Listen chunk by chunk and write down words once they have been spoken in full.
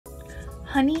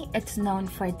Honey, it's known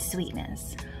for its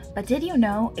sweetness, but did you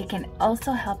know it can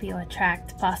also help you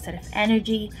attract positive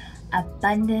energy,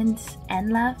 abundance,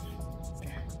 and love?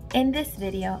 In this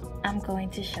video, I'm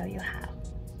going to show you how.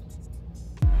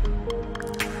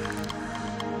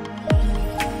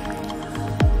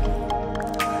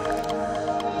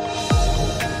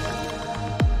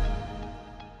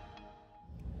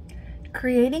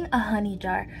 Creating a honey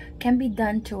jar can be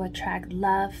done to attract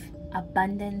love,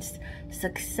 abundance,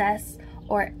 success,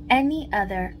 or any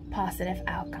other positive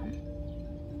outcome.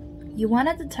 You want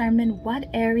to determine what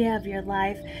area of your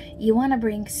life you want to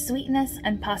bring sweetness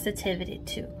and positivity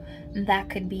to. That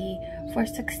could be for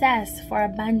success, for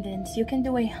abundance. You can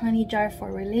do a honey jar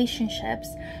for relationships,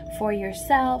 for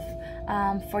yourself,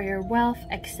 for your wealth,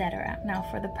 etc. Now,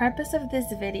 for the purpose of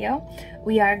this video,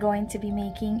 we are going to be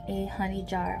making a honey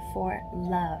jar for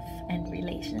love and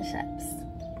relationships.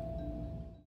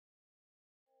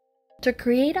 To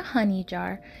create a honey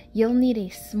jar, you'll need a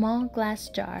small glass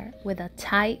jar with a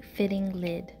tight-fitting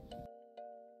lid.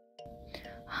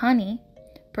 Honey,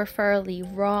 preferably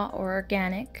raw or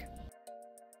organic,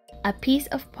 a piece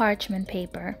of parchment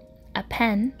paper, a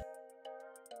pen,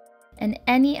 and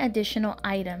any additional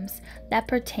items that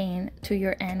pertain to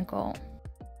your end goal.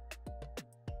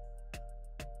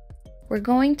 We're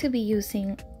going to be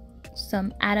using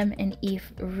some Adam and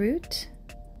Eve root,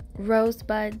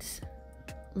 rosebuds,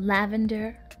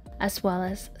 lavender, as well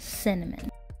as cinnamon.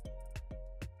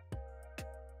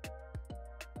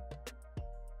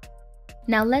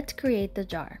 Now let's create the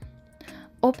jar.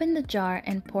 Open the jar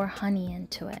and pour honey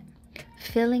into it,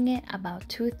 filling it about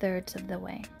 2/3 of the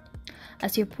way.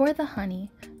 As you pour the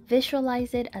honey,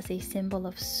 visualize it as a symbol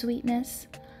of sweetness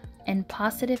and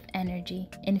positive energy,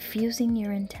 infusing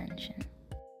your intention.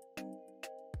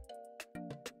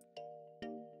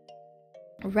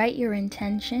 Write your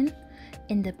intention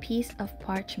in the piece of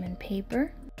parchment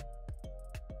paper.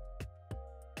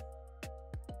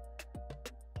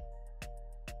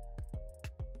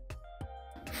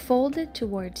 Fold it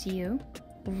towards you,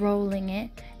 rolling it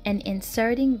and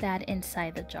inserting that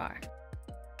inside the jar.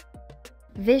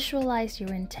 Visualize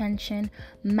your intention,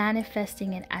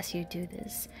 manifesting it as you do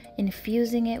this,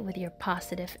 infusing it with your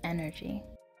positive energy.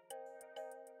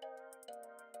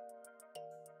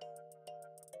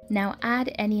 Now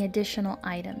add any additional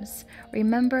items.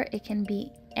 Remember, it can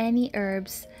be any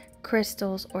herbs,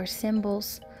 crystals, or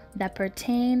symbols that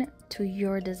pertain to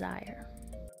your desire.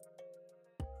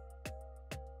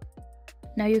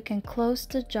 Now you can close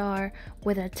the jar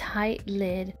with a tight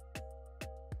lid,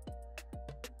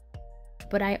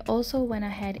 but I also went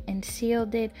ahead and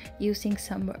sealed it using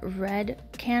some red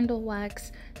candle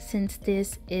wax, since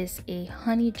this is a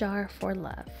honey jar for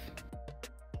love.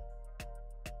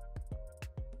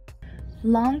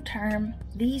 Long term,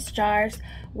 these jars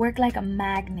work like a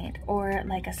magnet or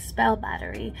like a spell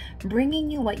battery, bringing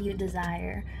you what you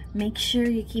desire. Make sure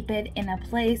you keep it in a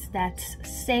place that's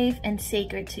safe and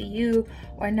sacred to you,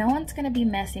 or no one's gonna be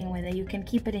messing with it. You can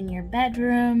keep it in your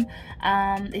bedroom.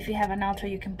 If you have an altar,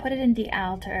 you can put it in the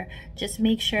altar. Just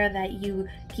make sure that you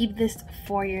keep this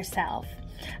for yourself.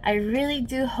 I really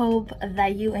do hope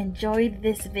that you enjoyed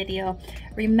this video.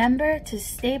 Remember to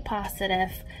stay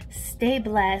positive, stay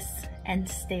blessed, and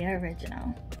stay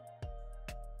original.